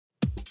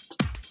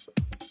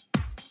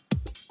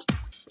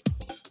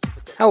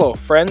Hello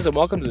friends, and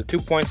welcome to the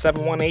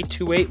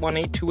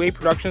 2.718281828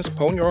 Productions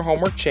Pwn Your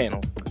Homework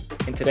channel.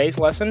 In today's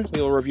lesson,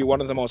 we will review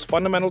one of the most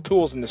fundamental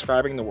tools in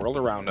describing the world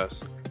around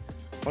us.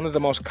 One of the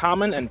most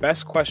common and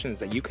best questions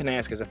that you can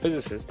ask as a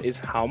physicist is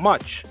how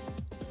much?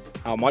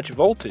 How much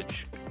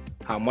voltage?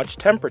 How much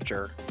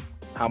temperature?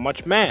 How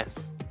much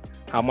mass?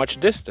 How much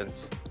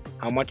distance?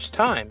 How much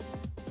time?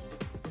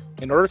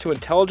 In order to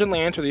intelligently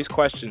answer these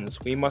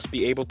questions, we must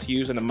be able to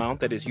use an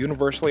amount that is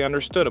universally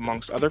understood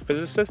amongst other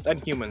physicists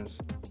and humans.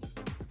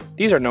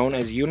 These are known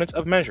as units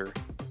of measure.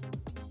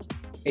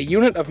 A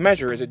unit of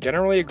measure is a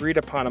generally agreed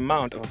upon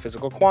amount of a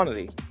physical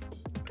quantity.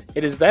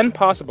 It is then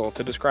possible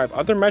to describe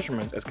other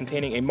measurements as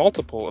containing a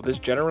multiple of this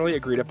generally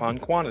agreed upon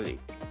quantity.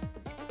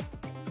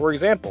 For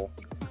example,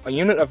 a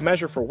unit of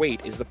measure for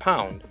weight is the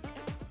pound.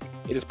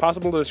 It is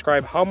possible to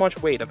describe how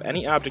much weight of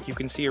any object you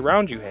can see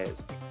around you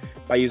has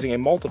by using a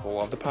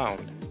multiple of the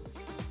pound.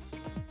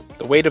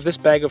 The weight of this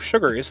bag of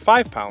sugar is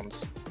 5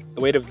 pounds.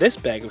 The weight of this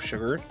bag of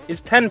sugar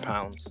is 10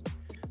 pounds.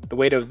 The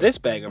weight of this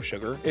bag of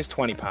sugar is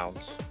 20 pounds.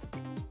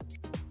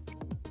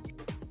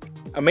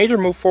 A major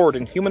move forward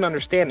in human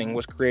understanding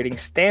was creating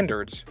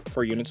standards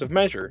for units of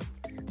measure,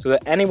 so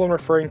that anyone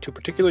referring to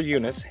particular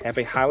units have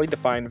a highly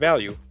defined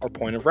value or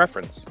point of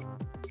reference.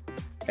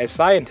 As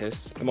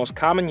scientists, the most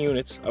common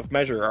units of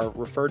measure are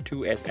referred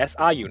to as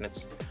SI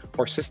units,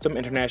 or System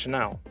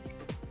International,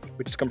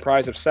 which is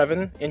comprised of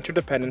 7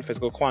 interdependent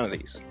physical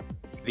quantities.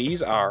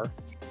 These are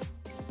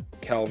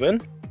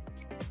Kelvin,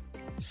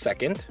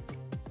 second,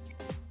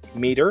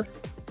 meter,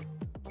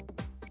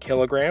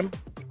 kilogram,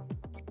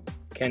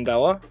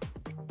 candela,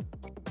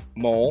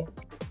 mole,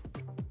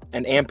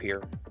 and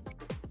ampere.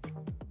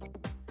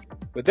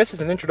 With this as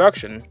an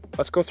introduction,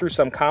 let's go through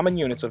some common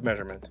units of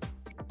measurement.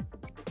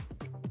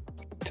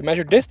 To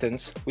measure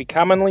distance, we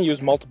commonly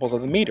use multiples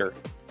of the meter,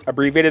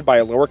 abbreviated by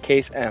a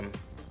lowercase m.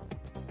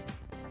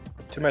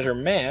 To measure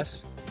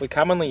mass, we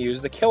commonly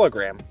use the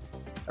kilogram,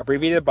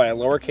 abbreviated by a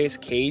lowercase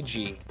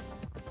kg.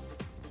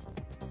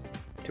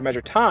 To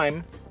measure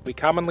time, we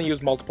commonly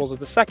use multiples of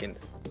the second,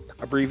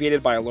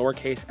 abbreviated by a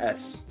lowercase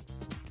s.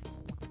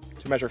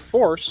 To measure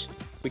force,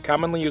 we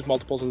commonly use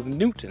multiples of the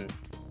newton,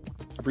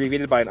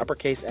 abbreviated by an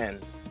uppercase n.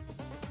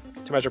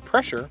 To measure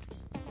pressure,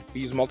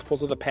 we use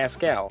multiples of the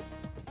pascal,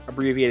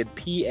 abbreviated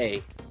PA.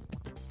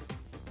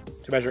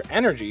 To measure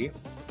energy,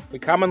 we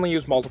commonly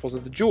use multiples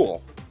of the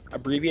joule,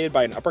 abbreviated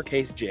by an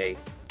uppercase J.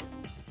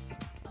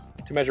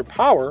 To measure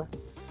power,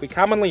 we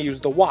commonly use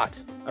the watt,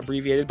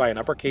 abbreviated by an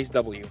uppercase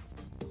W.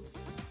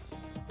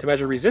 To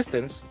measure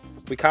resistance,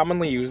 we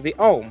commonly use the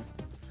ohm,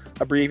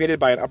 abbreviated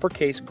by an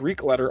uppercase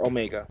Greek letter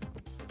omega.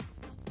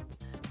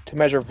 To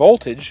measure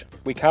voltage,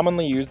 we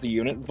commonly use the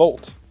unit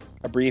volt,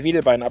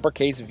 abbreviated by an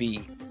uppercase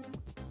V.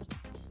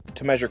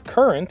 To measure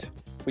current,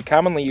 we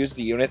commonly use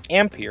the unit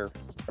ampere,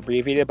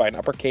 abbreviated by an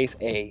uppercase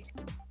A.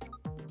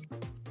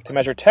 To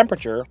measure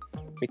temperature,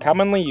 we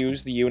commonly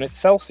use the unit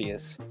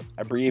Celsius,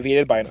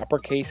 abbreviated by an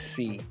uppercase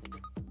C.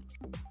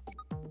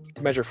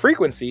 To measure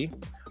frequency,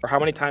 or how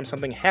many times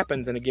something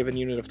happens in a given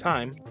unit of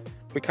time,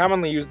 we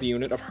commonly use the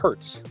unit of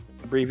Hertz,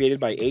 abbreviated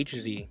by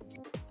Hz.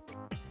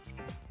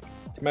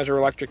 To measure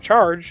electric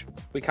charge,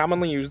 we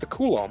commonly use the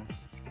coulomb,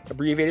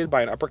 abbreviated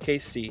by an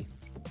uppercase C.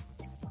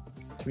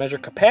 To measure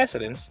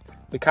capacitance,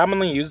 we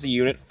commonly use the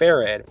unit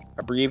farad,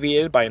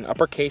 abbreviated by an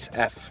uppercase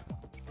F.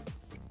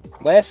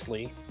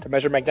 Lastly, to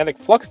measure magnetic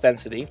flux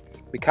density,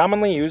 we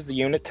commonly use the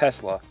unit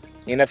Tesla,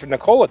 named after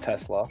Nikola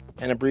Tesla,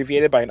 and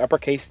abbreviated by an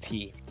uppercase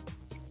T.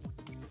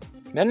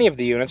 Many of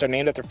the units are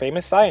named after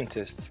famous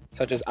scientists,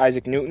 such as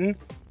Isaac Newton,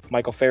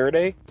 Michael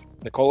Faraday,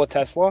 Nikola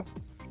Tesla,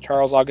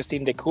 Charles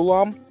Augustin de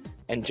Coulomb,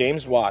 and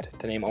James Watt,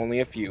 to name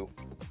only a few.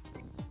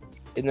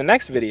 In the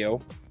next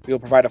video, we will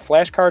provide a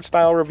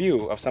flashcard-style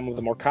review of some of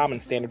the more common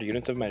standard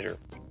units of measure.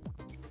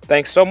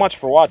 Thanks so much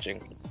for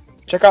watching.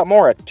 Check out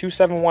more at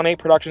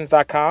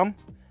 2718productions.com,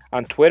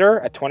 on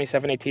Twitter at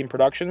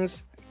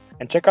 2718productions,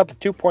 and check out the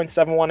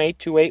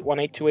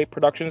 2.718281828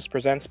 Productions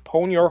presents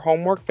Pwn Your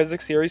Homework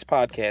Physics Series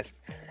podcast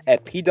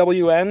at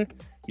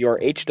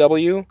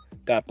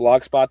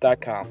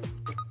pwnyourhw.blogspot.com.